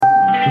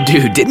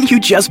Dude, didn't you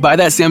just buy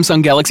that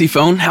Samsung Galaxy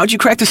phone? How'd you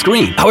crack the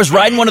screen? I was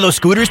riding one of those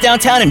scooters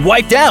downtown and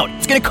wiped out.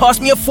 It's gonna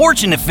cost me a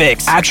fortune to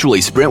fix.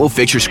 Actually, Sprint will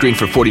fix your screen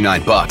for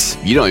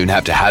 $49. You don't even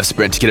have to have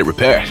Sprint to get it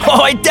repaired.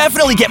 Oh, I'd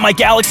definitely get my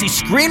Galaxy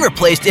screen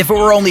replaced if it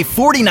were only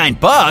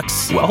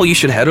 $49. Well, you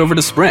should head over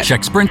to Sprint.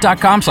 Check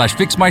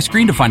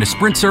sprint.com/fixmyscreen to find a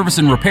Sprint service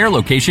and repair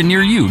location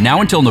near you,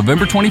 now until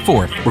November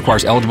 24th.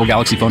 Requires eligible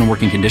Galaxy phone in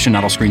working condition.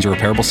 Not all screens are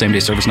repairable. Same-day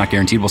service not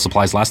guaranteed while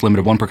supplies last.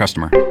 Limited one per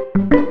customer.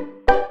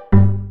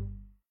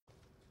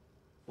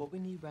 What we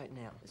need right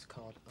now is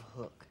called a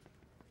hook.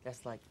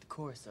 That's like the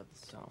chorus of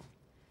the song.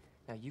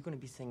 Now you're gonna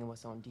be singing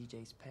what's on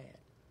DJ's pad.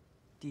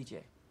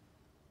 DJ.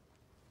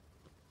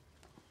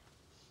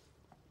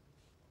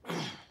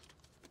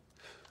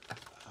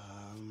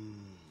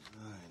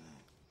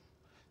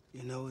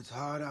 You know, it's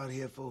hard out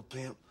here for a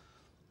pimp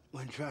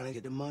when trying to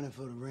get the money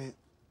for the rent.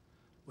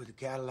 With the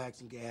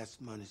Cadillacs and gas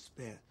money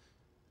spent,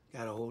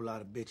 got a whole lot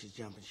of bitches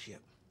jumping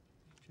ship.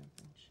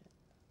 Jumping ship.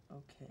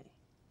 Okay.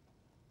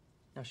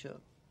 Now,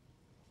 Shook,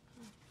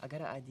 I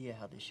got an idea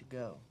how this should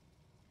go.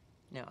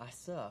 Now, I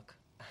suck,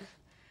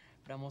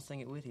 but I'm gonna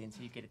sing it with you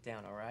until you get it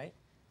down, all right?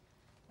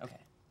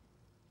 Okay.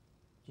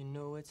 You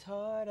know it's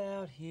hard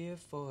out here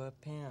for a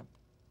pimp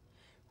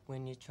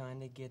when you're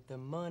trying to get the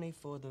money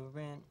for the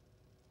rent.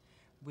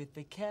 With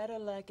the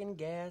Cadillac and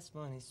gas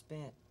money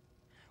spent,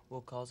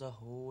 will cause a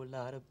whole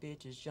lot of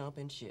bitches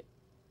jumping ship.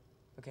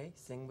 Okay,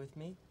 sing with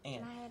me.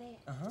 And Can I have it?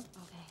 Uh-huh.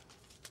 Okay.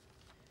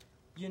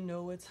 You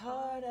know it's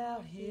hard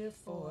out here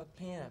for a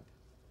pimp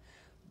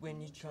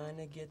when you're trying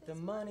to get the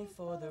money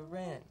for the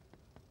rent.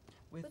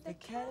 With the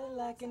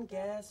Cadillac and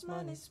gas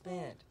money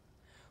spent,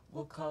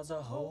 will cause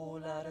a whole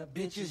lot of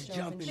bitches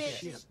jumping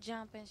ship. Bitches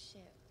jumping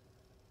ship.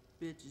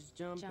 Bitches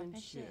jumping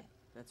Jumping ship. ship.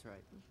 That's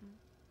right.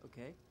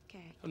 Okay.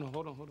 Okay. Oh, no,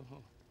 hold on.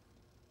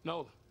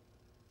 Nola,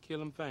 kill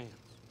them fans.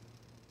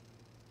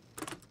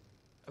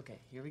 Okay,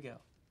 here we go.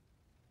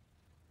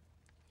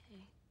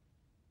 Okay.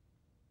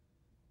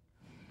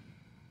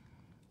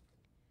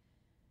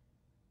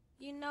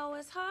 You know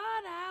it's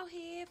hard out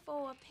here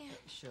for a pimp.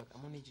 Shook,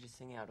 I'm gonna need you to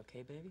sing out,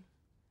 okay, baby?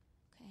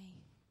 Okay.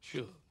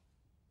 Sure.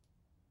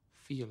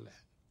 Feel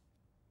that.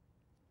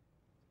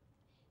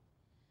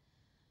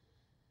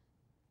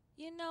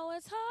 You know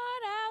it's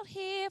hard out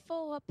here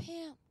for a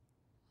pimp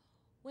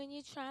when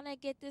you're trying to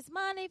get this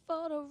money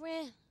for the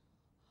rent.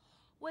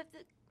 With the...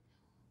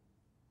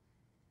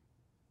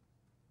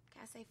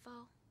 Can I say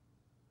four?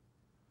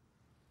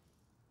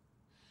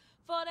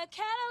 For the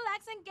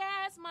Cadillacs and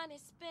gas money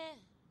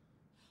spent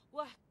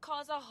will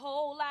cause a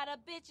whole lot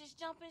of bitches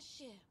jumping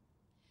ship.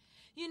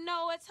 You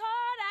know it's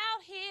hard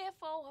out here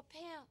for a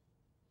pimp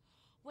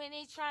when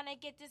he's trying to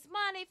get this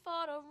money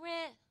for the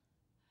rent.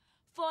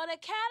 For the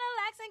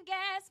Cadillacs and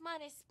gas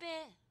money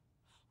spent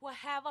will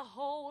have a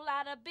whole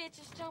lot of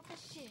bitches jumping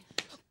ship.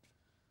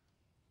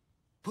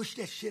 Push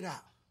that shit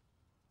out.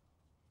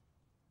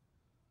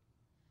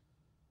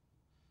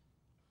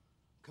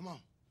 Come on.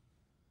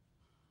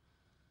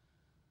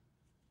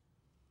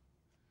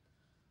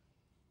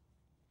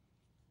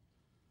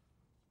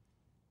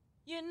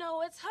 You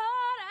know it's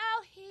hard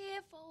out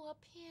here for a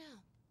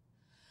pimp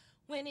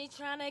when he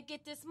trying to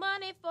get this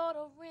money for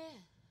the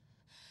rent.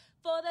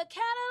 For the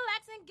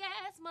Cadillacs and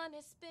gas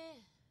money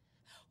spent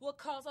will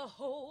cause a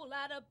whole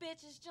lot of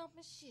bitches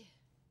jumping ship.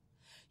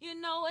 You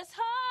know it's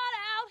hard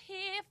out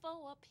here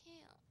for a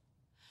pimp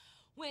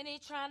when he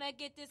trying to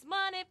get this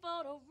money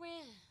for the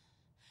rent.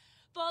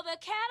 For the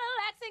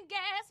Cadillacs and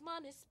gas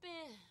money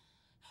spent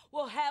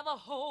will have a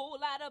whole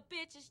lot of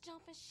bitches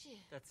jumping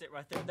ship. That's it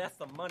right there. That's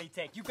the money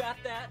tank. You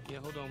got that? Yeah,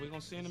 hold on. We're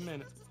gonna see in a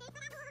minute.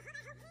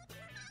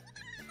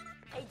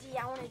 Hey, G,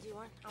 I want to do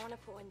one. I want to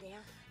put one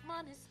down.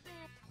 Money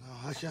spent. No,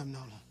 hush up,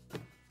 Nola.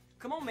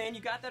 Come on, man.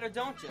 You got that or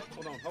don't you?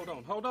 Hold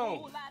on.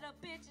 Whole lot of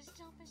bitches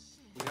jumping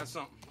shit. We got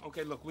something.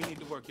 Okay, look, we need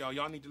to work, y'all.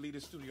 Y'all need to leave the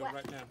studio What?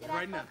 right now. Did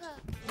Right I now.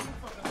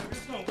 fuck up?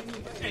 Let's go. We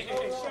need...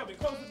 Hey, Shelby,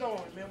 close the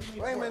door, man. We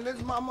need Wait a to minute, this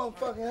is my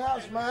motherfucking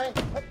house, man.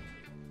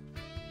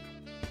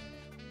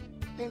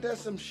 Ain't that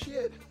some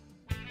shit?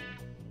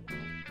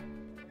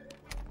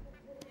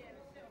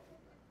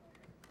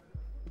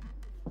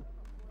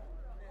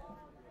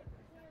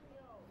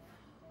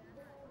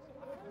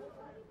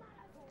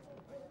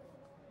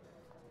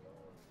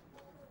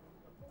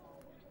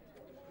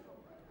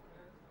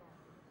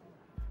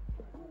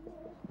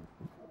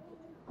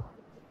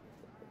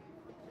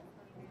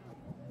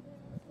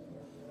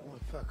 Well,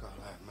 fuck all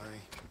that, man.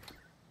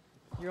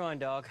 You're on,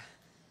 dog.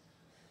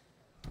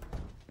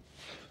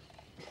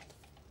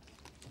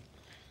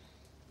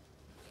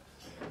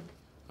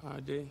 All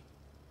right, D.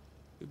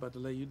 We about to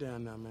lay you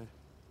down now, man.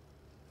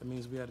 That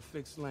means we had a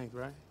fixed length,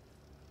 right?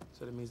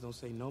 So that means don't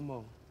say no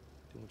more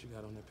than what you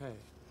got on that pad.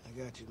 I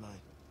got you, man.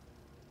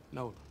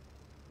 No.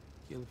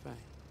 Kill the fang.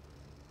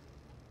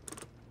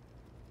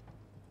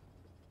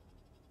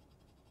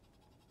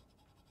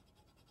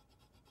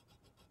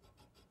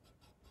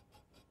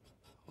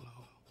 Hold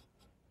on.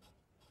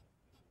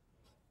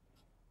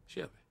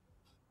 Shelby.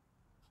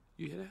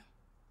 You hear that?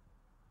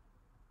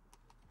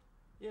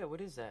 Yeah, what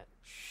is that?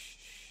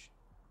 Shh.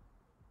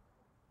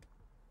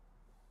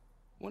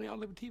 One of y'all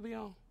leave the TV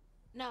on?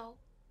 No.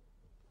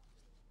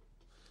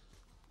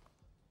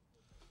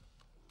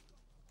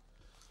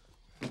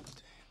 This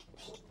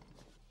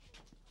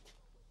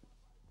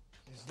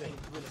thing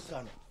really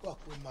starting to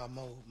fuck with my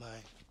mode,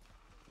 man.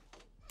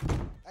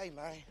 Hey,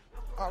 man.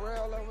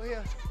 RL over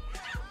here.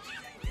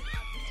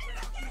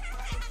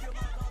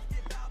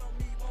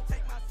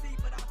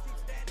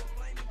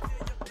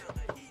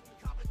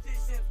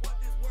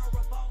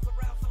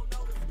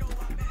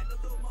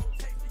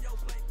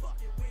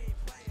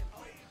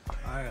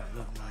 All right,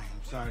 look, man,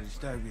 I'm sorry to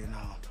disturb you and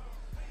all.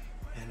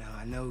 And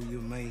I know you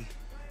and me,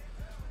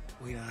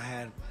 we done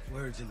had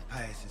words in the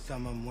past, and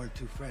some of them weren't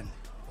too friendly.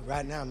 But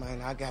right now,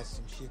 man, I got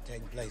some shit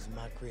taking place in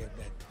my crib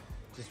that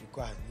just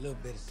requires a little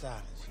bit of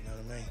silence, you know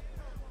what I mean?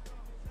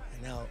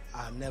 And now,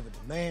 I've never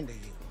demanded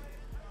you.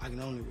 I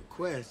can only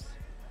request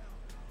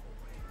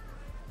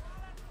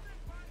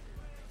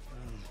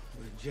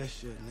with a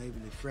gesture of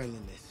neighborly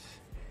friendliness,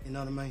 you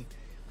know what I mean?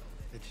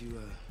 That you,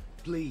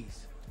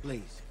 please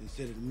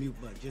consider the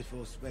mute button just for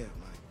a spell, man.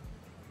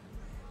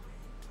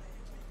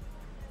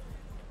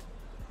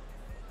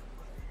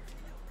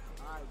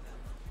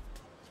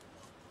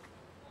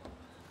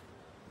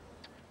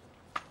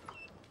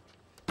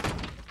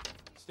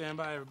 Stand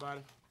by,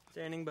 everybody.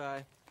 Standing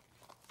by.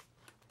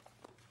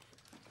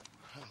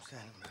 I'm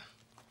standing by.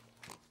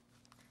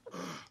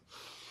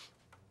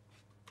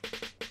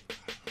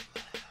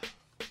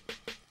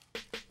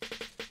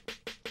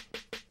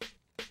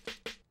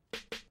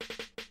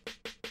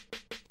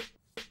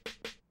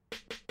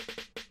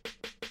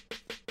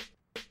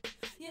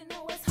 You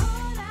know it's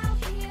hard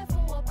out here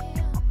for a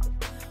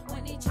pimp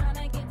when he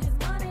tryna get this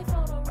money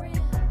for the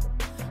rent,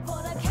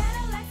 for the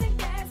Cadillacs and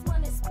gas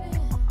money spent,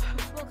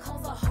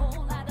 because a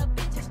whole lot of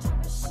bitches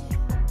jumping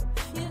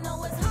shit. You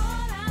know it's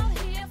hard out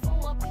here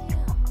for a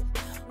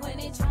pimp when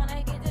he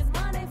tryna get this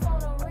money for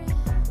the rent,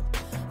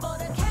 for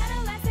the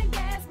Cadillacs and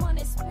gas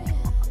money spent,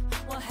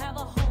 will have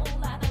a whole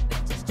lot of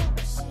bitches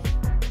jumping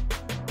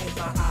shit. In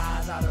my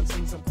eyes, I done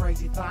seen some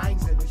crazy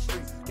things in the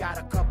streets. Got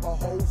a couple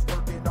hoes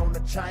working on the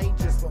chain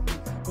just for me.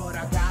 But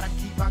I gotta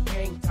keep my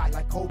game tight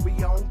like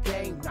Kobe on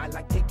game night.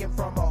 Like taking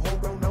from a hoe,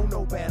 don't know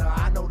no better.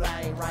 I know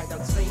that ain't right.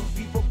 Done seen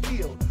people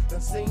killed,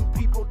 done seen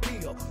people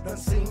deal, done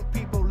seen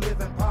people live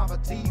in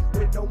poverty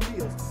with no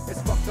meals.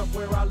 It's fucked up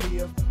where I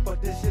live,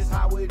 but this is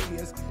how it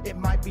is. It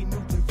might be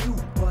new to you,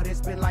 but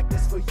it's been like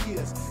this for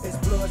years. It's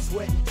blood,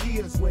 sweat, and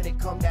tears when it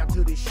come down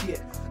to this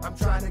shit. I'm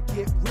trying to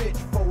get rich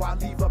before I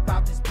leave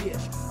about this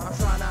bitch. I'm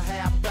trying to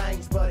have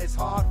things, but it's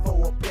hard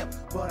for a pimp.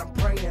 But I'm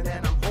praying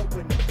and I'm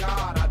hoping to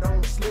God I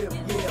don't slip. You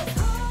know it's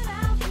hard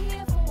out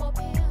here for a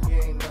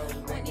pimp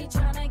when he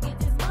tryna get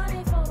this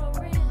money for the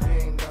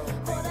rent,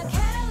 for the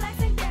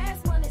Cadillacs and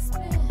gas money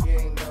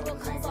spent,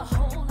 because a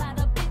whole lot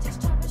of bitches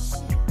jumping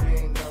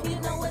shit. You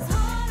know it's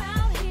hard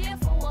out here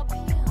for a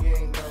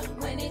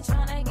pimp when he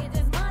tryna get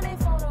this money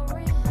for the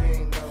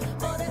rent,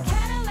 for the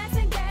Cadillacs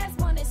and gas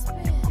money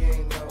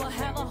spent, will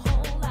have a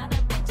whole lot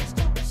of bitches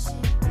jumping shit.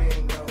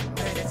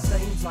 Man, it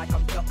seems like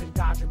I'm ducking,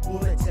 dodging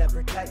bullets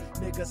every day.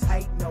 Niggas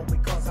hating on me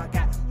cause I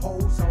got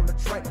hoes on the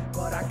tray.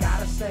 But I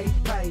gotta stay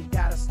paid,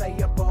 gotta stay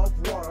above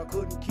water.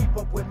 Couldn't keep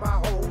up with my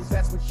hoes,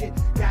 that's when shit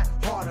got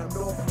harder.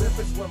 North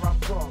Memphis where I'm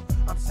from,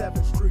 I'm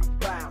 7th Street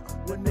bound.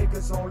 When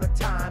niggas all the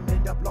time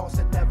end up lost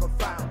and never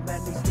found.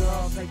 Man, these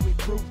girls make me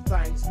prove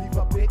things, leave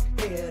a big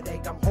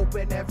headache. I'm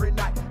hoping every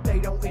night they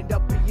don't end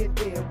up being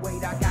dead.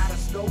 Wait, I got a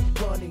snow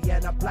bunny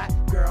and a black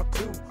girl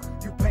too.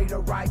 You pay the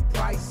right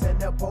price and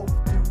they'll both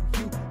do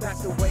you.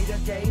 That's the way the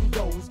game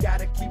goes.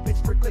 Gotta keep it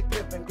strictly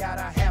pimpin'.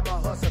 Gotta have my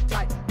hustle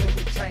tight.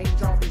 Maybe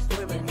change all these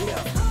women here.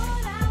 It's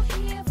hard out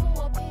here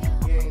for a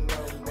pimp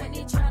when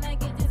he tryna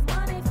get this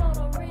money for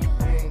the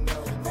rent,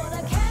 for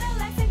the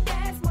Cadillacs and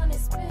gas money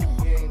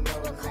spent,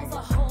 because a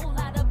whole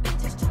lot of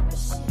bitches jumping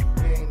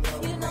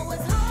shit. You know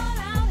it's hard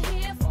out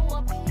here for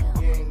a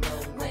pimp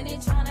when he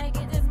tryna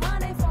get this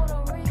money for the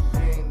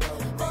rent,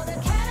 for the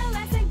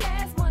Cadillacs and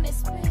gas money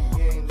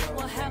spent,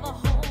 will have a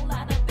whole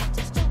lot of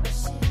bitches jumping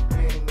shit.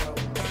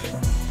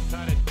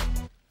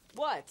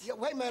 What? Yeah,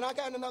 wait, man, I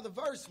got another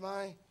verse,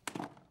 man.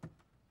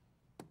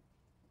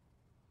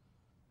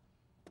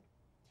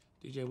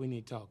 DJ, we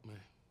need to talk, man.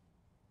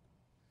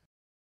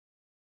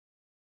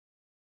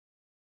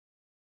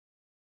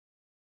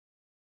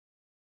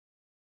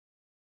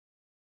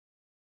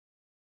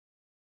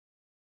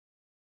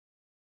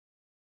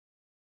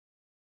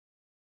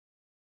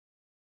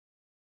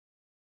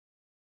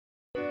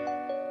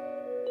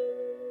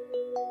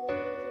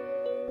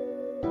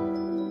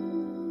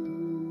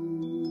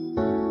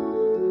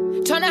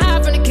 Tryna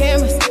hide from the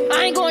cameras,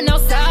 I ain't going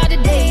outside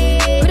today.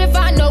 But if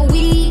I know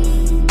weed,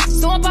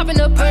 so I'm popping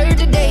up her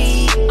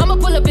today. I'ma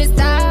pull up in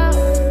style,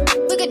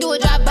 we could do a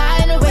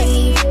drive-by in a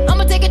rave.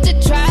 I'ma take it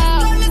to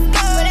trial,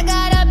 but I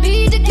gotta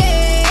be the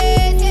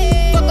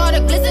case. Fuck all the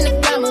glitz in the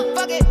glamour,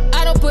 fuck it,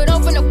 I don't put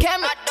on for no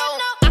camera.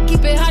 I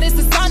keep it hot as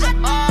the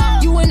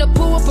sauna, you in the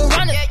pool with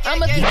piranhas.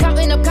 I'ma keep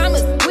counting up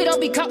commas, we don't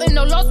be counting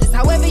no losses.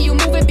 However you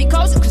move it, be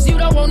cautious, cause you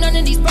don't want none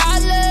of these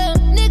problems.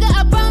 Nigga,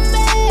 I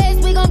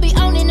promise, we gon' be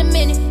on in a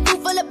minute.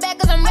 Full of bag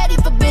cause I'm ready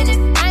for business.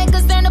 I ain't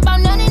concerned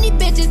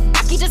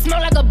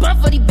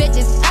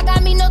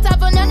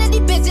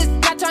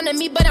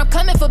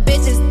coming for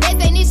bitches. They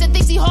say Nisha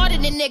thinks she harder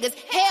than niggas.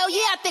 Hell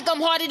yeah, I think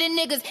I'm harder than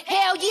niggas.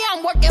 Hell yeah,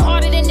 I'm working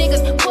harder than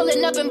niggas.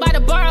 Pulling up and by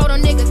the bar out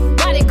on niggas.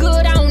 Got it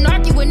good, I don't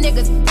argue with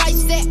niggas. White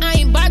set, I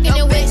ain't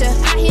bargaining with ya.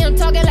 I hear him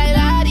talking like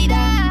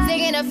la-di-da.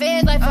 Singing the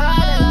feds like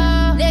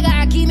father. Nigga,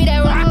 I keep me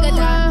that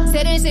rock-a-top.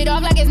 Setting shit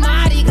off like it's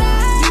Mardi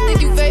Gras. You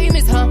think you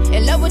famous, huh?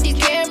 In love with these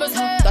cameras,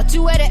 huh? Thought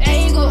you at an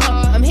angle,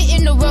 huh? I'm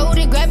hitting the road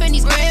and grabbing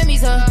these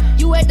Grammys, huh?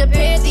 You at the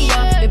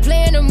Pantheon, been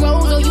playing them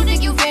roles, oh, you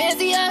think you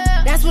fancy,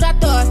 huh? That's what I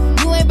thought.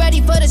 You ain't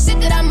ready for the shit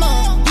that I'm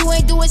on. You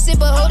ain't doing shit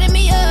but holding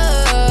me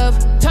up.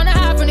 Tryna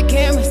hide from the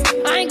cameras.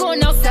 I ain't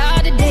going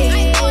outside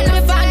today.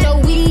 Couldn't find no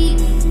weed,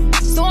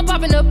 so I'm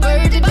popping a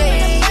bird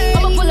today.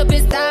 I'ma pull up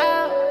in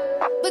style.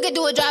 We could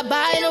do a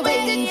drive-by in a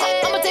rave.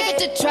 I'ma take it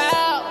to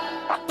trial,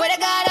 but I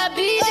gotta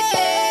be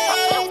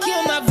today. Don't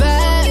kill my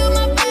vibe.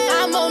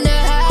 I'm on the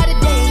high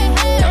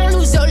today. Don't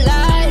lose your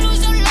life.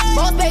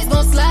 Both bays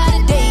gon'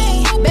 slide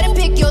today. Better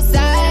pick your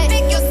side.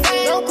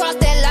 Don't cross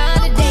that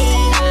line today.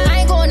 I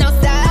ain't going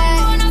outside.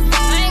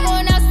 I ain't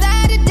going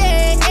outside today.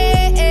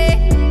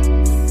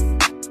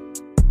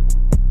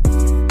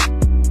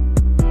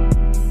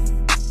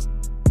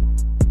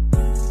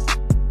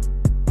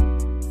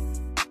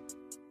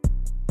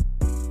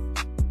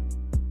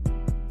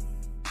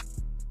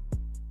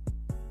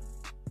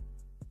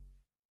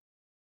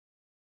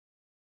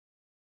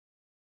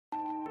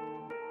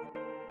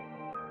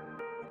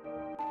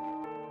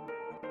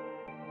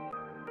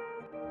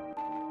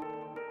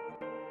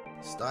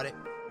 Started.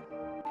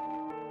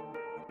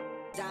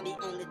 Zombie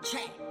on the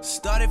track.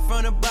 Started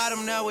from the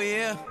bottom, now we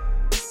here.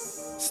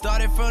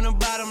 Started from the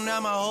bottom,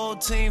 now my whole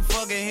team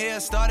fucking here.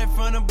 Started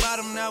from the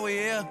bottom, now we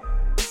here.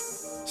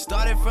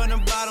 Started from the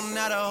bottom,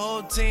 now the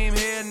whole team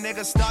here.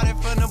 Nigga, started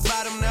from the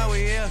bottom, now we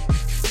here.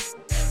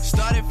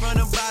 Started from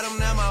the bottom,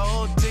 now my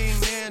whole team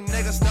here.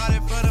 Nigga,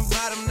 started from the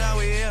bottom, now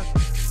we here.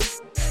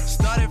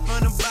 Started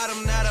from the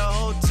bottom, now the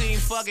whole team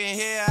fucking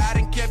here. I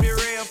done kept it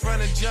real from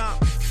the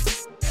jump.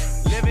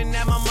 Living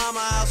at my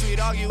mama's house, we'd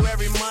argue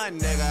every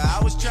month, nigga.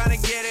 I was trying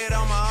to get it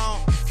on my own.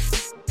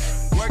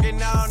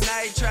 Working all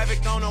night,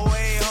 traffic on the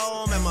way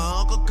home. And my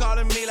uncle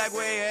calling me like,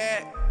 where you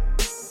at?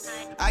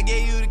 I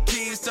gave you the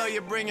keys, so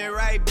you bring it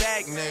right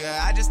back,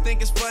 nigga. I just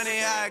think it's funny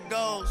how it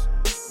goes.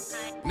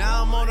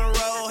 Now I'm on the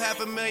road,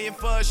 $500,000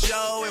 for a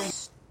show. And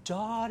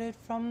started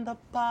from the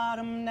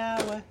bottom, now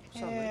we're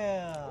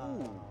here.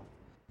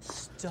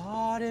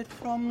 Started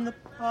from the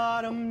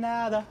bottom,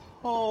 now the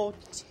whole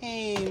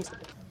team's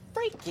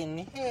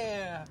freaking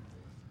here.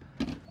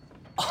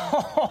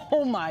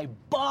 Oh my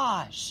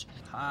gosh.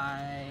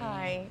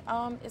 Hi.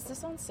 Is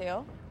this on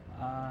sale?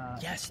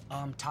 Yes,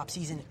 top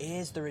season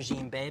is the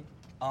regime, babe.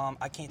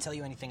 I can't tell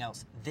you anything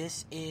else.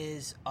 This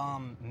is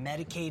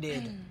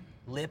medicated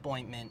lip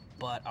ointment,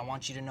 but I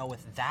want you to know,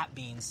 with that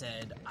being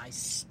said, I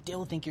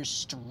still think you're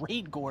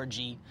straight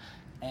gorgy,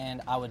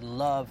 and I would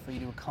love for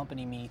you to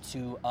accompany me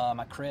to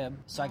my crib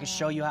so I can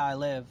show you how I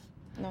live.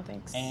 No,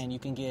 thanks. And you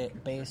can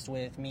get based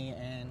with me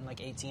and like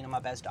 18 of my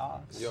best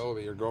dogs. Yo,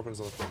 your girlfriend's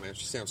on the phone, man.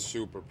 She sounds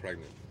super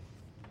pregnant.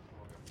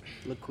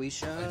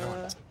 LaQuisha. How you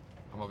doing?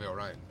 I'm gonna be all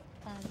right.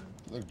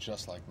 You look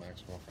just like my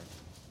ex-girlfriend.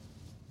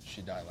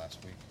 She died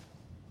last week.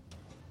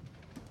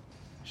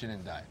 She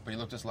didn't die, but you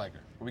look just like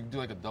her. Or we can do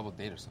like a double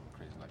date or something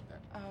crazy like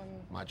that.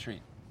 My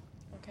treat.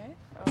 Okay.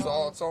 It's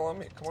all on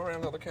me. Come on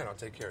around another can. I'll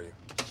take care of you.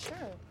 Sure.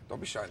 Don't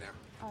be shy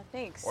now.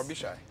 Thanks. Or be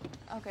shy.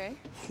 Okay.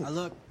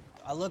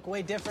 I look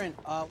way different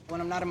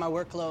when I'm not in my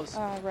work clothes.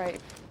 Right.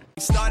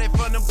 Started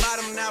from the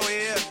bottom, now we're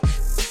here.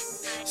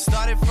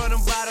 Started from the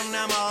bottom,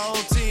 now my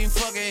whole team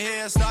fucking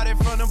here. Started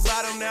from the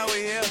bottom, now we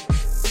here.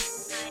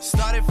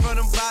 Started from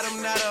the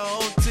bottom, now the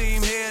whole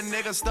team here.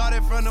 Nigga,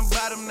 started from the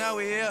bottom, now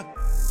we here.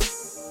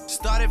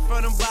 Started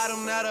from the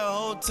bottom, now the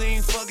whole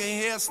team fucking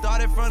here.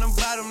 Started from the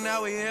bottom,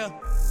 now we here.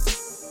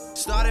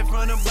 Started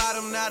from the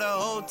bottom, now the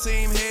whole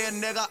team here.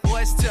 Nigga,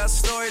 always tell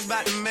stories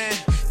about the man.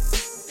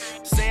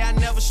 Say I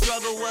never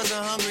struggled,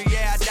 wasn't hungry,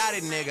 yeah, I doubt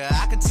it, nigga.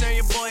 I could turn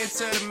your boy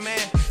into the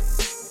man.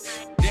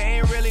 There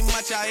ain't really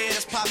much out here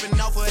that's popping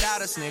off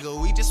without us,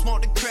 nigga. We just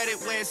want the credit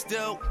where it's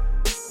due.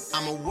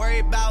 I'ma worry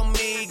about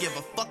me, give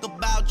a fuck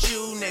about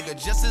you, nigga.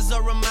 Just as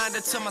a reminder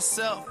to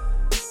myself,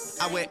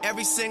 I wear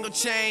every single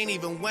chain,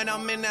 even when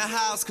I'm in the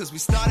house. Cause we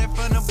started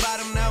from the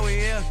bottom, now we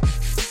here.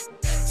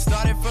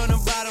 Started from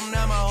the bottom,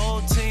 now my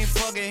whole team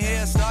fucking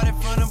here. Started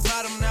from the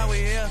bottom, now we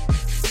here.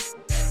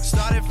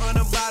 Started from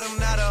the bottom,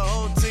 now the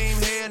whole team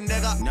here,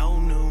 nigga. No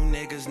new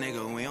niggas,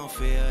 nigga, we don't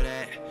feel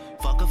that.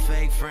 Fuck a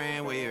fake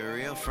friend, where your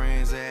real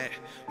friends at?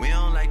 We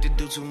don't like to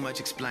do too much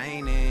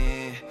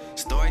explaining.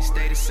 Story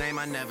stay the same,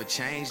 I never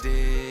changed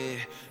it.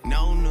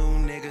 No new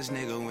niggas,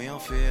 nigga, we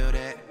don't feel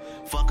that.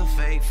 Fuck a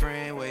fake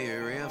friend, where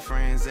your real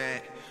friends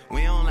at?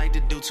 We don't like to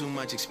do too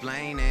much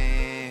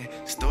explaining.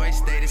 Story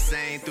stay the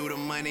same through the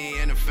money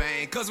and the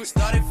fame. Cause we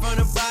started from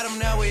the bottom,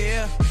 now we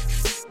here.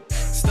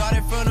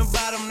 Started from the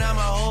bottom, now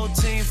my whole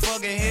team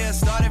fucking here.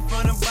 Started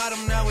from the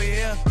bottom, now we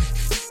here.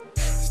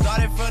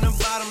 Started from the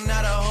bottom,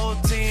 now the whole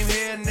team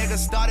here. Nigga,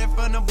 started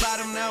from the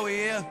bottom, now we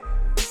here.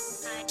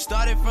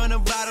 Started from the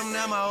bottom,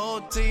 now my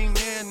whole team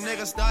here.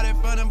 Nigga, started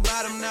from the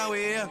bottom, now we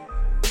here.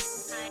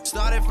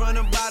 Started from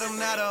the bottom,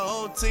 now the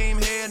whole team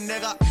here,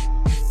 nigga.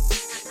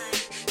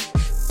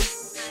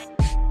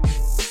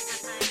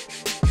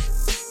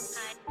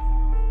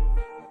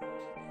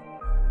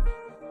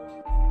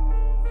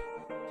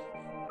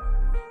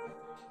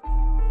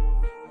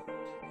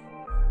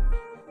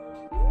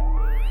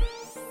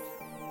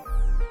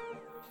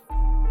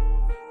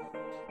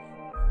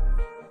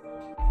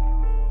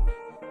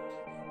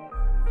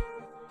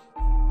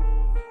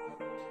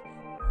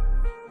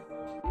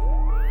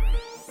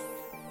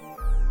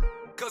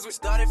 Cause we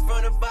started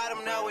from the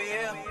bottom, now we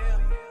here.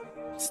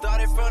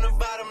 Started from the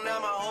bottom, now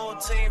my whole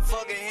team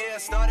fucking here.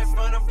 Started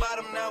from the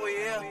bottom, now we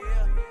here.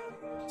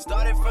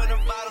 Started from the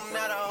bottom,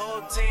 now the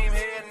whole team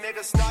here.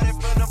 Nigga, started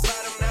from the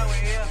bottom, now we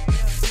here.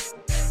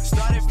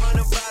 Started from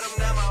the bottom,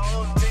 now my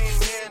whole team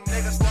here.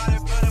 Nigga, started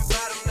from the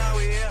bottom, now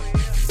we here.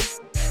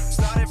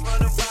 Started from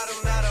the bottom,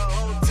 now the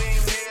whole team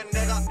here,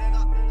 nigga.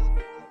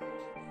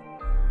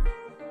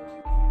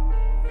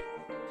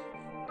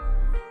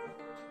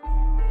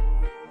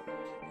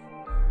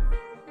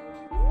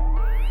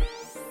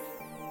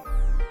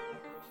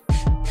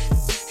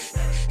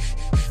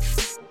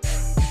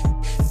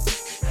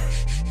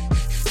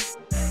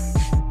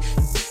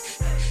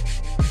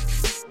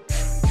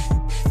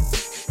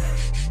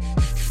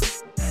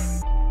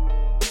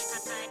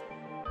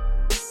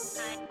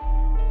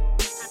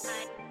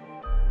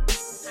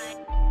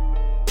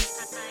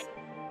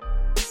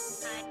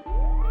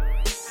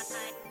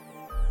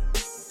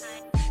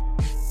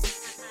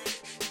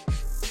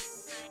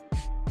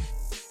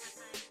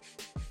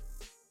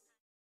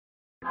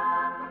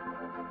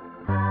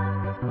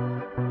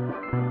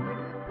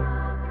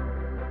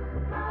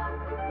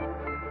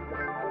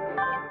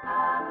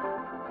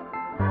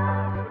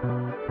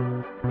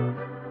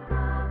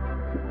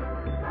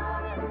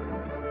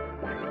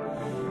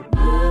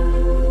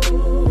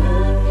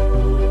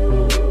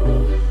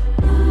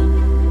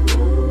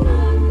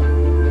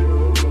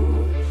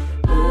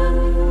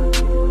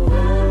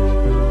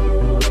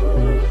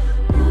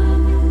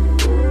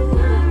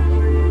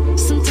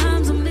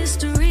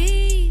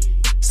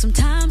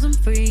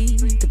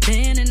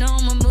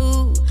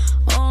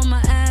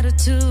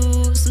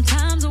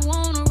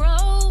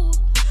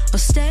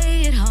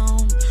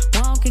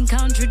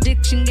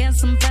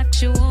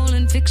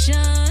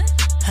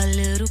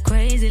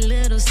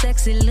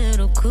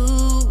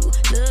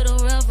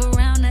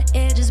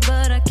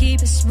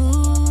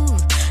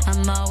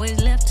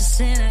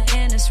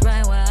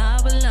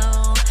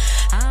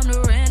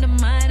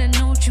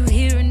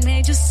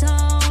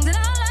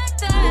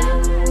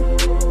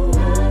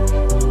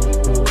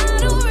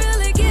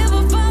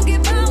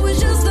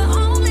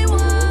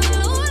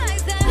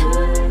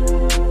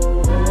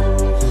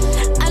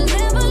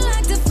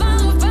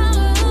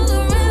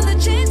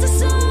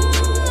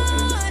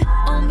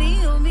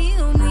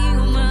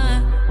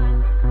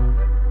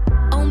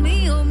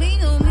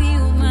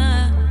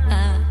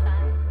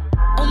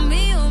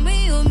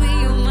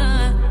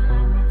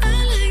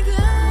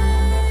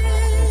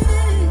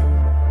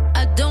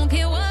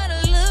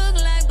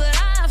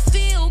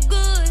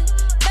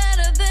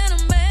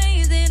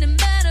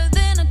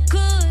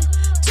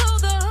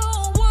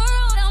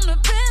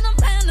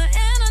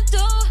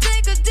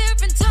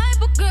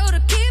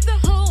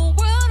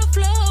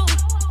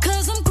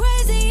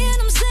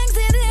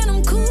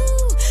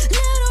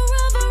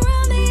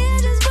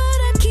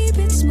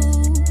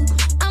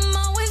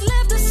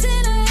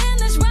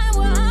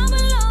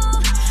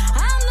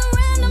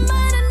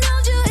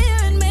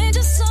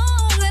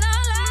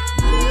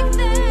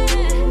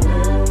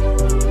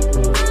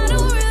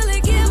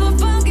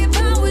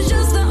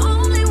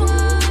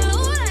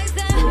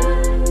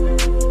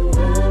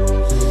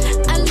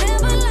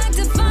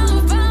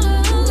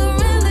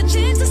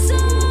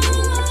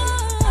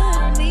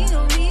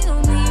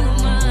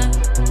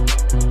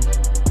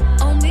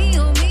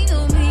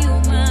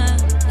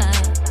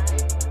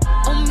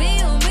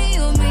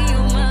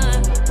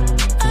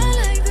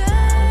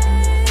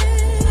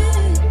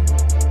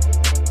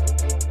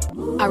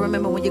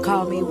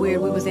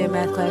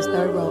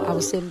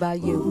 Sitting by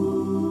you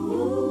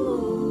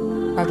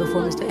right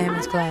before Mr.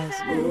 Ammons' class,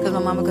 because my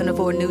mama couldn't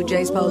afford new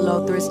J's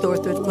Polo, thrift store,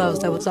 thrift clothes.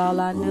 That was all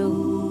I knew.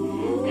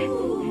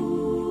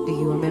 Do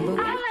you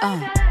remember?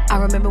 I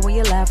remember when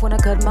you laughed when I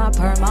cut my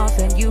perm off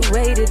and you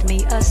rated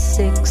me a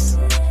 6.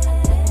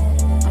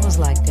 I was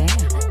like,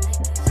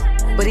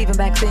 damn. But even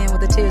back then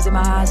with the tears in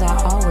my eyes, I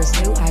always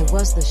knew I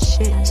was the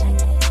shit.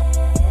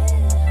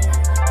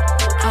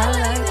 I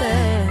like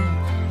that.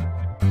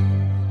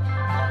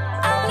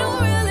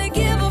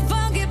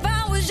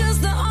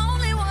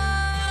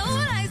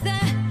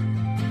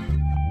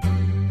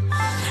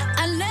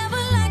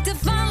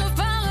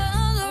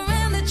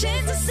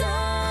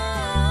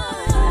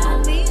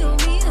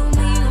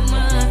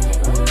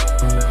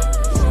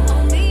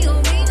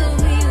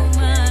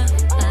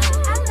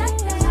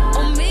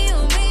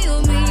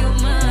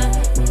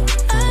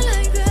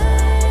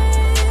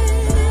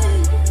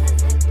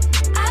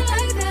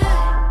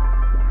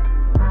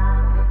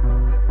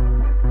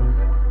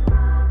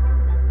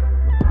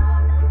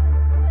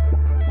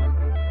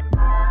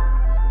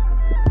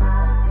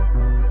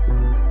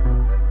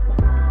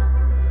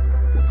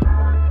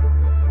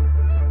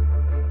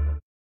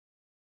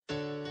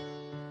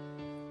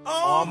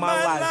 All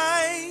my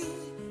life,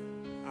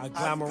 I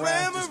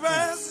glamorize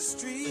the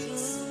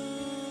streets.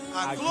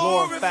 I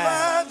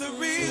glorify the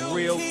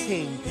real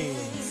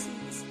kingpins.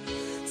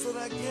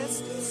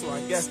 So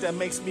I guess that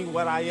makes me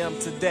what I am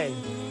today.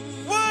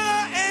 What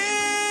I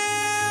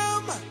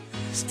am.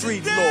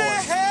 Street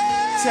Lord,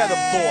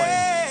 Cheddar Boy,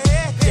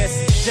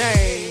 Jesse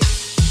James.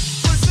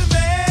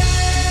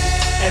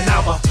 And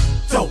I'm a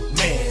dope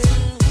man,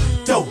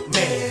 dope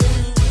man,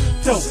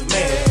 dope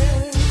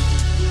man,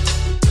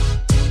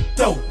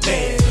 dope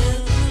man,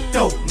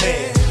 dope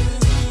man,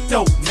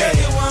 dope man, dope man,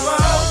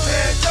 dope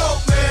man,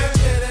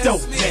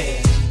 dope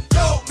man,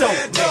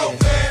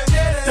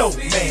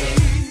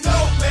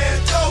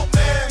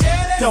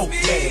 dope man, dope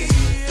man,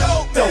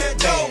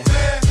 dope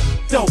man,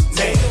 dope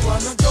man.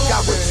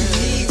 Got what you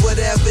need,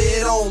 whatever,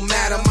 it don't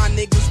matter. My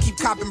niggas keep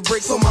copping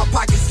bricks, so my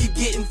pockets keep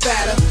getting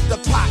fatter. The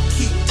pot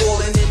keep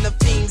boiling and the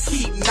fiends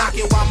keep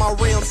knocking, while my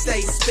rim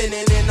stay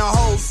spinning and the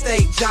whole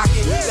state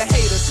jocking. The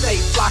haters stay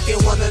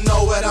flocking, wanna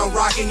know what I'm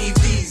rocking. He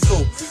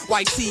diesel,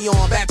 white tee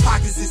on, back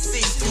pockets is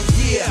see-through,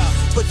 yeah.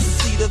 But you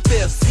see the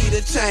fifth, see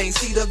the chain,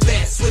 see the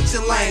vest,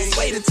 switching lanes.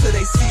 Wait until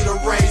they see the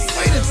rain,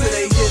 wait until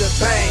they hear the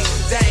bang.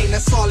 Dang,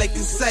 that's all they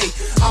can say.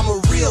 I'm a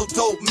real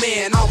dope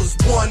man, I was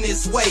born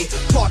this way.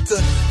 Taught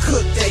to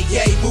cook that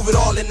yay, move it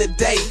all in the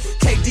day.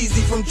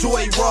 KDZ from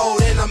Joy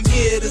Road, and I'm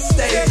here to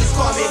stay. Just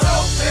call me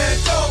dope man,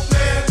 dope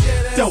man,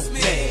 dope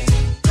man,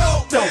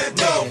 dope man,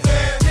 dope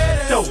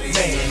man, dope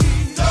man,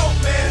 dope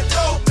man,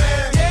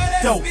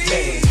 dope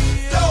man,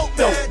 dope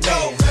man,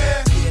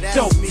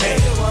 dope man.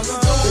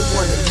 They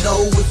wanna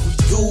know if we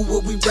do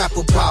what we rap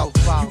about.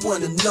 You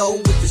wanna know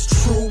if it's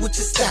true what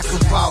you stack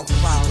about.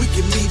 We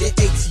can meet at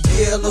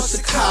ATL or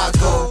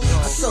Chicago.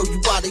 I'll show you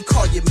why they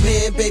call your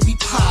man Baby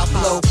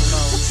Pablo.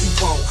 What you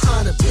want,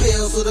 100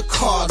 bills or the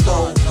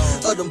carload?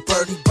 Or them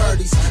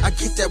birdies, I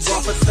get that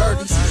raw for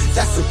 30s.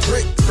 That's a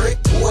brick,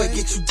 boy,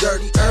 get you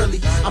dirty early.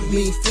 I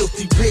mean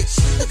filthy rich,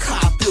 look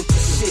how I built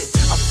this shit.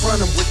 I front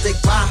them what they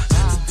buy,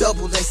 to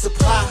double they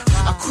supply.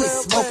 I quit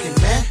smoking,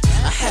 man,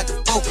 I had to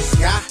focus,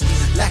 guy.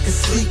 Lack of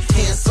sleep,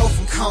 hands off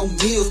from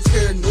count meals.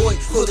 Paranoid,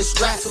 pull the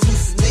straps,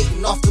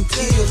 hallucinating off them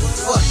pills.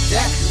 Fuck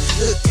that,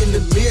 look in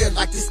the mirror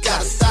like this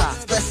gotta stop.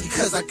 Especially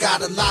cause I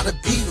got a lot of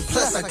beef, and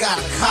plus I got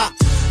a cop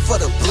for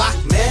the block,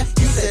 man.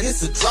 You said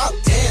it's a drop,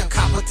 damn.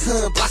 Cop a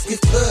ton, blocks get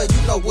flood,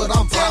 you know what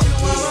I'm about.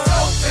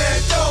 Dope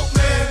man, dope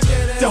man,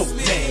 dope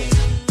man,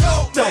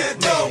 dope man,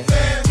 dope man,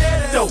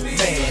 dope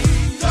man,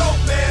 dope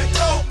man,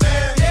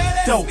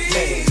 dope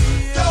man,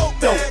 dope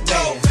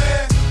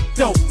man,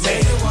 dope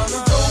man.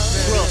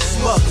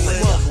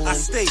 Smuggling, I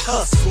stay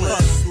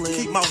hustling,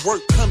 keep my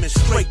work coming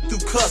straight through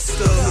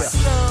customs.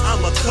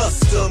 I'm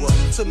accustomed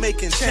to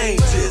making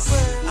changes.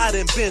 I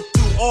done been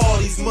through all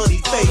these money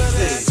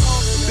phases.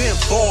 Been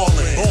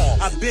ballin',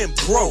 I've been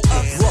broke,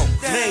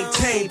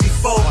 maintained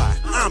before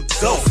I'm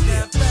dope.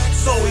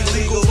 So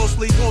illegal,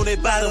 mostly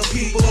wanted by them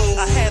people.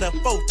 I had a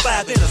 4,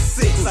 5, and a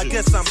 6, I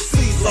guess I'm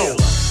CeeLo.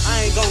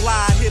 I ain't gon'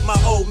 lie, I hit my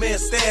old man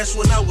stash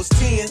when I was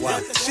 10.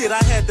 Shit,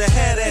 I had to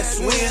have that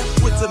swing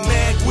with the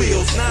mag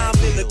wheels. Now I'm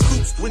in the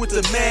coops with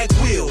the mag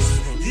wheels.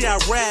 Yeah,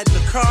 I ride in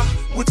the car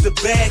with the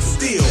bag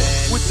still,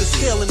 with the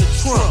scale in the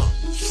trunk.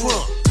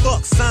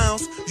 Fuck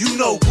sounds, you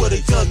know what a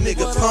young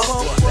nigga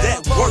pump.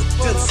 That work,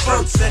 them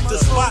spurts at the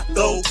spot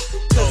though.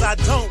 Cause I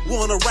don't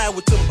wanna ride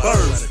with them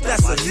birds.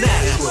 That's a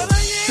natural.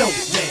 Dope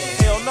man.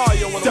 Hell no,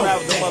 you don't wanna ride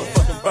with them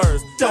motherfucking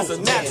birds. That's a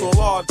natural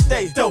all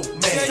day. Dope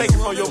man. Take it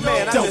from your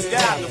man. I just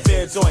got out the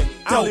bed joint.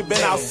 I only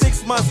been out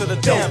 6 months of the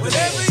damn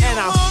thing. And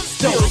I'm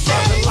still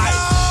running like.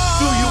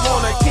 Do you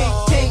want a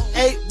king,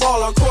 8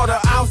 ball, a quarter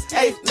ounce,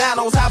 8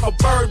 nanos, half a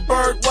bird,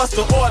 what's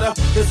the order?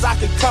 Cause I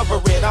can cover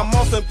it, I'm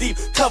on some deep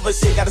cover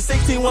shit. Got a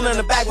 16 one in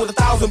the back with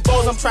 1,000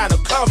 bows, I'm trying to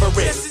cover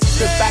it.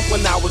 Cause back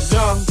when I was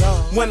young,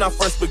 when I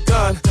first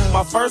begun,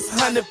 my first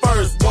 100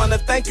 birds, wanna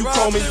thank you,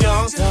 Coleman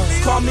Young.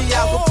 Call me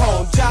Al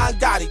Capone, John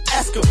Gotti,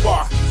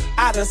 Escobar.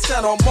 I done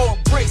set on more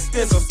bricks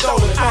than some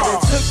stolen cars. I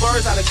done took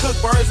birds, I done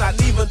cooked birds, I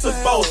even took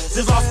boats.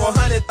 Just lost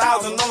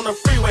 100,000 on the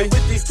freeway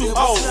with these 2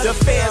 O's. The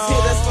fans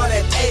hit us for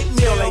that 8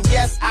 mil, and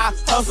yes, I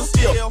hustle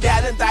still.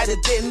 Got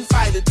indicted, didn't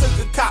fight it, took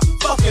a cop,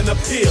 fucking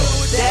appeal.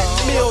 That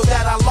meal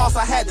that I lost,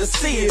 I had to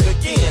see it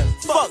again.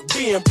 Fuck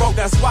being broke,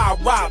 that's why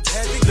I robbed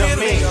the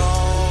man.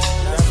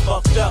 That's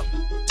fucked up,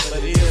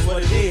 but it is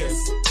what it is.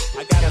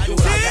 I gotta do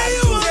what I gotta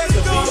do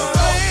to be a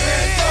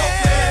dope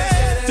man.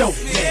 Dope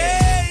man.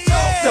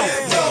 Dope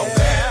man.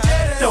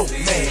 Dope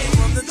man.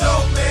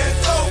 Dope man.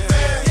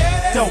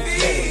 Dope man. Dope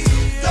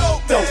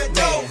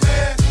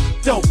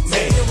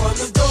man.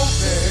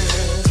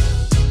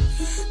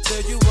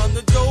 Tell you I'm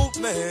the dope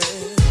man.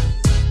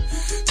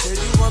 Tell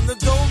you I'm the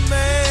dope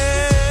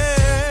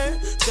man.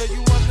 Tell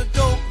you I'm the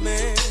dope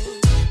man.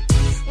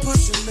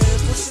 Push it, man.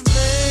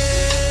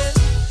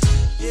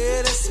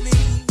 Yeah, that's me.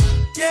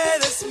 Yeah,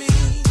 that's me.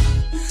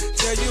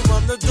 Tell you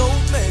I'm the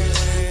dope man.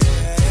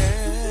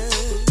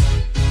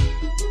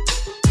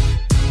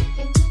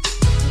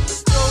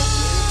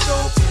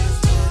 Dope,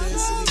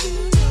 that's me.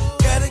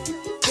 Gotta get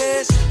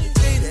cash every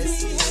day,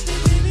 that's me.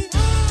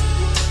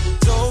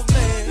 Dope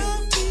man.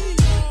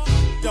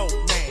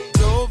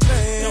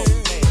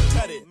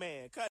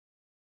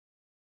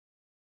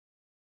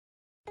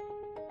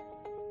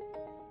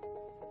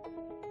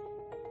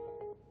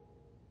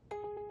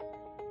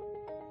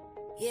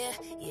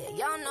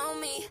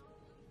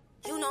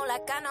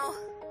 like I know.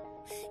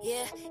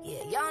 Yeah,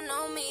 y'all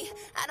know me.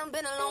 I done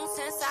been alone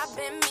since I've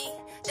been me.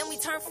 Then we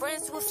turn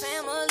friends to a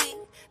family.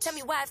 Tell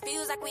me why it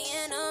feels like we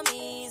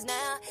enemies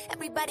now.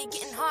 Everybody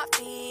getting hard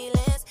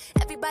feelings.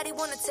 Everybody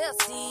wanna tell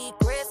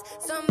secrets.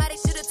 Somebody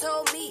should've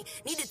told me.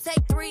 Need to take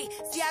 3.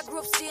 See, I grew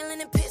up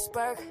stealing in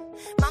Pittsburgh.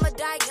 Mama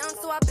died young,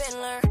 so I been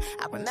learned.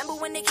 I remember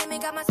when they came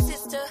and got my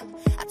sister.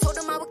 I told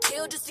them I would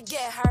kill just to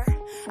get her.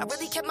 I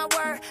really kept my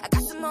word. I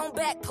got some on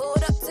back.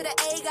 Pulled up to the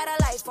A, got our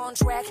life on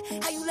track.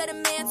 How you let a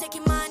man take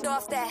your mind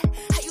off that?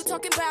 How you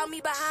talking about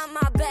me behind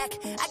my back?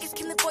 I guess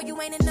killing for you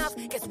ain't enough.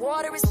 Guess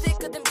water is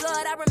thicker than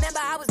blood. I remember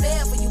I was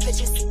there for you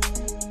bitches.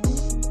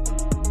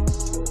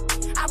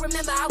 I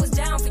remember I was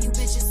down for you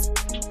bitches.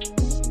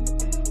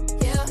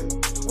 Yeah,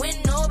 when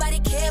nobody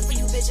cared for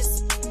you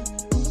bitches.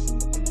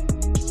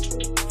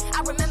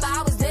 I remember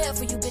I was there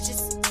for you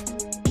bitches.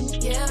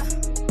 Yeah.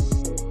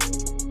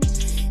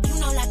 You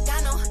know like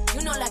I know,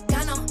 you know like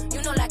I know,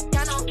 you know like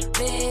I know,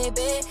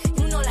 baby.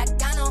 You know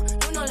like I know,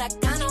 you know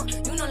like I know,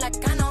 you know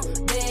like I know,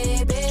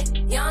 baby.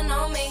 Y'all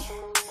know me.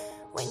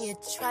 When you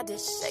tried to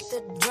shake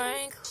the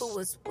drink, who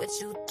was with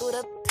you through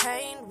the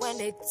pain? When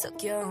they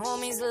took your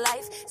homie's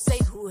life, say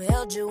who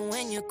held you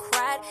when you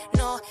cried?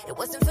 No, it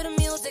wasn't for the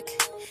music,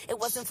 it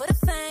wasn't for the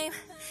fame.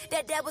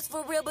 That was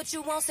for real, but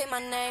you won't say my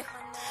name.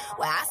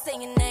 Well, I say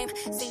your name.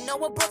 See,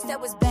 Noah Brooks, that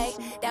was bae.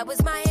 That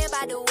was my hand,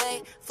 by the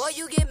way. Before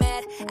you get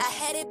mad, I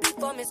had it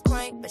before Miss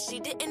Crank, but she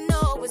didn't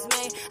know it was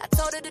me. I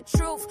told her the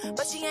truth,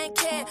 but she ain't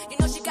care. You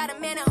know she got a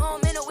man at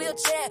home in a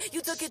wheelchair.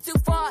 You took it too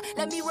far.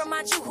 Let me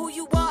remind you who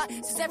you are.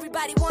 Since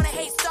everybody wanna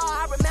hate star,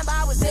 I remember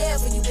I was there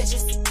for you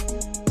bitches.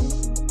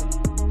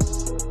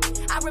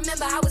 I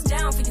remember I was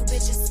down for you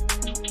bitches.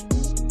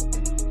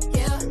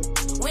 Yeah,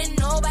 when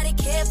nobody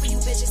cared for you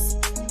bitches.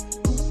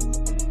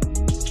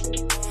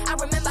 I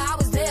remember I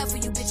was there for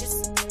you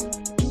bitches.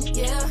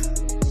 Yeah.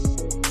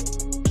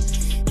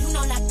 You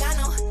know like I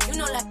know, you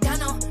know like I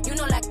know, you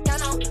know like I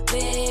know,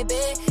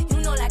 baby.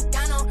 You know like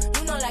I know,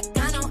 you know like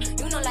I know,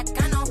 you know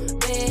like I know,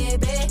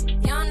 baby.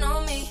 Y'all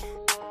know me.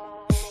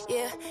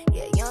 Yeah,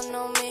 y'all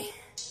know me.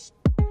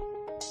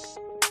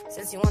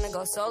 Since you wanna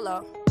go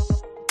solo.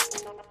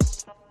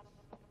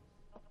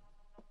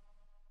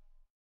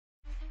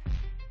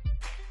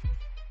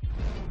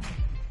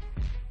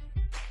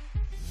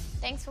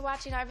 Thanks for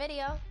watching our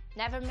video.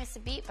 Never miss a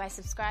beat by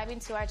subscribing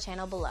to our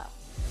channel below.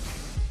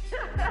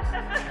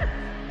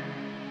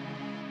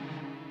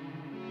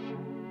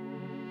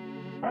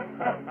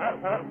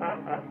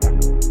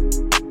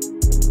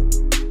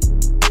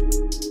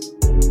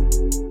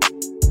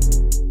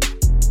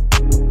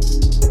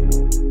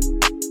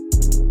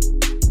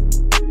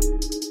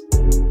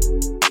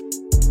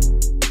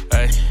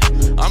 Hey,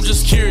 I'm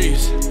just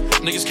curious.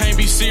 Niggas can't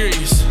be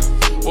serious.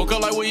 Woke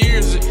up like, what year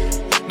is it?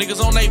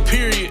 Niggas on they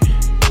period.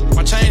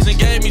 My chains done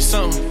gave me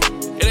something.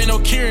 It ain't no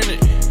curing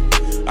it.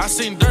 I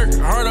seen dirt,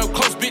 hard up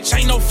close, bitch,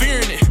 ain't no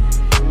fearing it.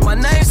 My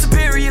name's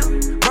Superior.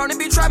 Brownie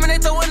be trapping, they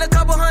throw in a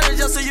couple hundred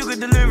just so you could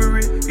deliver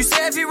it. You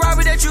said if he robbed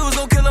me that you was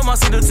gon' kill him. I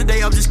seen her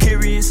today, I'm just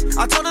curious.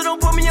 I told her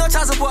don't put me on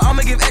child support,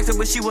 I'ma give extra,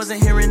 but she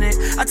wasn't hearing it.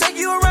 I take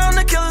you around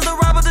the killers, the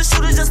robbers, the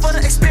shooters just for the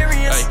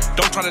experience. Hey,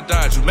 don't try to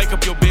dodge, you make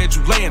up your bed,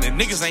 you laying it.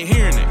 Niggas ain't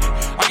hearing it.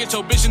 I get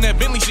your bitch in that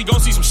Bentley, she gon'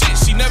 see some shit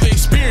she never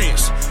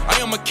experienced. I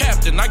am a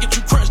captain, I get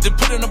you crushed and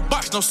put in a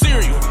box, no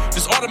cereal.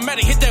 This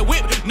automatic hit that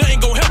whip, nothing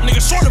gon' help,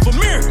 nigga, short of a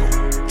miracle.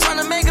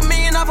 Tryna make $1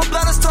 million off a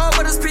blood store,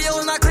 but his PO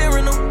is not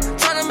clearing them.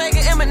 Tryna make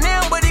an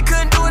Eminem, but he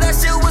couldn't do it, that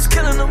shit was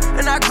killing him.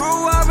 And I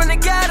grew up in the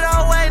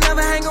ghetto, ain't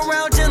never hang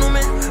around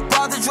gentlemen.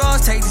 Bought the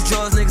drugs, take the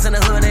drugs, niggas in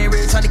the hood ain't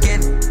really tryna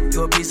get it.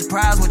 You'll be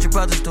surprised what your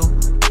brothers do.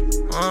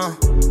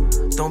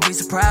 Don't be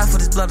surprised for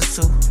this blood or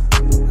two.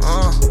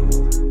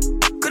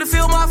 Could've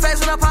feel my face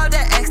when I popped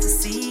that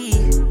ecstasy.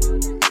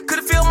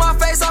 Could've feel my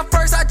face off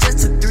first, I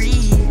just took 3.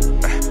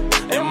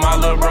 And my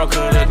little bro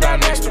could've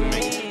died next to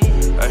me.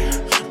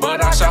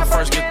 But I shot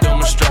first, get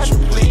them a stretcher,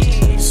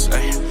 please.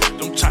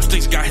 Them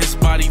chopsticks got his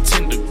body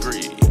 10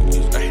 degrees.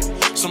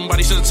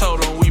 Somebody should've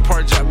told him we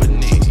part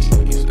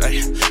Japanese.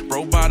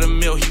 Bro by the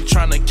mill, he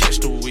tryna catch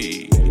the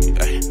weed.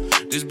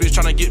 This bitch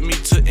tryna get me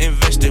to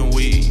invest in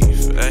weave.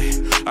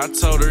 I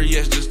told her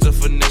yes just to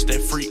finesse that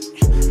freak.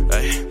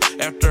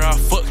 After I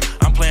fuck,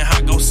 I'm playing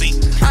hot go seek.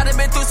 I done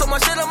been through so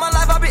much shit in my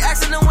life, I be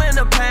asking them when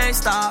the pain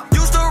stop.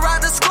 Used to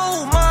ride to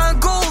school,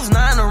 mongoose,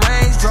 now in the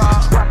range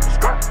drop.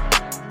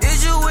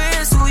 Is you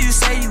is who you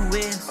say you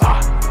is?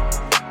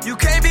 You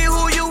can't be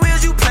who you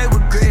is, you play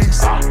with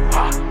grits.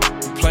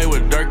 You play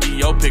with Durkee,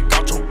 yo, pick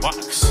out your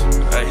box.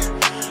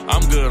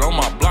 I'm good on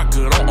my block,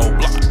 good on O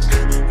block.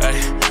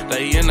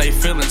 They in they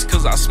feelings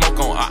cause I smoke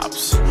on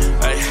ops.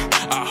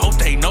 I hope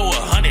they know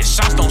 100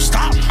 shots don't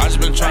stop. I just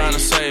been trying to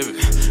save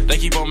it. They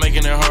keep on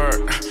making it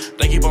hard.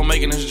 They keep on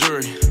making this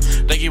jewelry.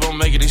 They keep on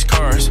making these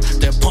cars.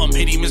 That pump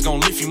hit him is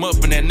gonna lift him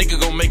up and that nigga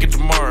gon' make it to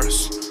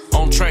Mars.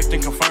 On track,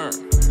 then confirm.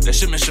 That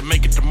shipment should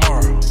make it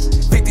tomorrow.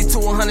 50 to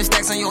 100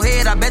 stacks on your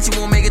head, I bet you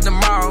won't make it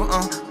tomorrow.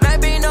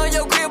 Black bean on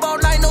your crib all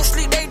night, no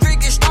sleep, they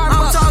drinking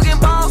Starbucks. I'm talking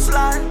boss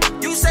life.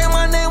 You say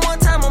my name one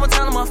time, I'ma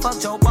tell him I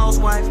fucked your boss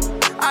wife.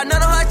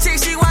 Another her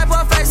chick, she wipe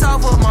her face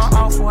off with my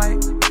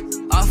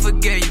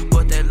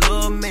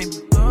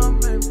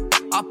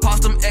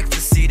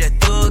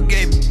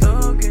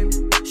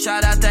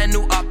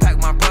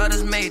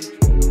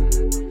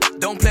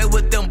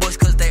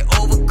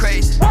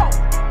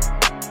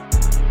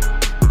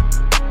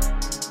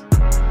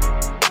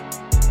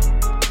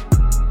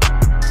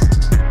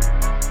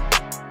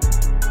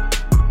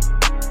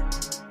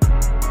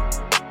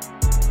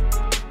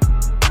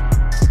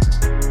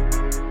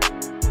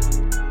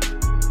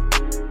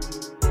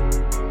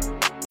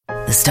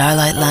the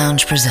Starlight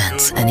Lounge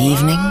presents An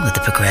Evening with the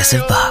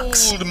Progressive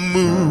Box. Old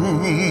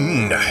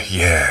moon,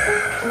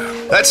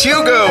 yeah. That's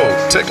Hugo,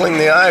 tickling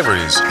the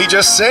ivories. He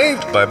just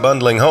saved by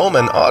bundling home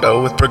and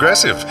auto with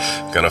Progressive.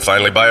 Gonna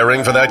finally buy a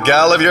ring for that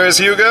gal of yours,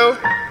 Hugo?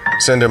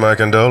 Send her my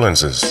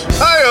condolences.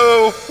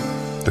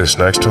 Hi-oh! This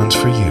next one's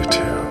for you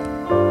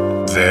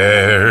two.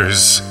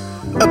 There's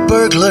a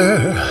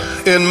burglar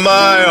in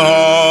my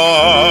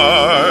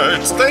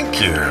heart.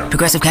 Thank you.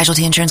 Progressive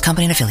Casualty Insurance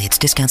Company and Affiliates.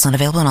 Discounts not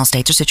available in all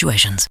states or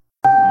situations.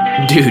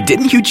 Dude,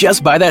 didn't you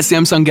just buy that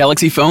Samsung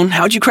Galaxy phone?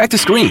 How'd you crack the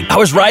screen? I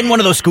was riding one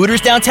of those scooters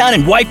downtown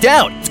and wiped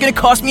out. It's gonna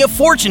cost me a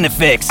fortune to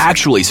fix.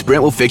 Actually,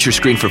 Sprint will fix your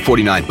screen for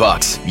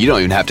 $49. You don't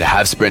even have to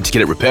have Sprint to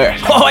get it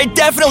repaired. Oh, I'd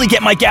definitely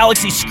get my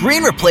Galaxy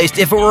screen replaced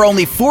if it were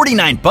only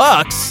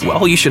 $49.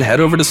 Well, you should head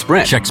over to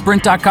Sprint. Check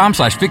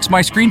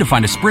sprint.com/fixmyscreen to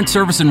find a Sprint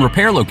service and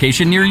repair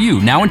location near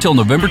you, now until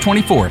November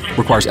 24th.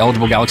 Requires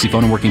eligible Galaxy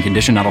phone in working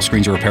condition. Not all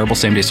screens are repairable.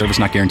 Same-day service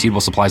not guaranteed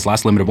while supplies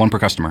last. Limited one per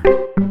customer.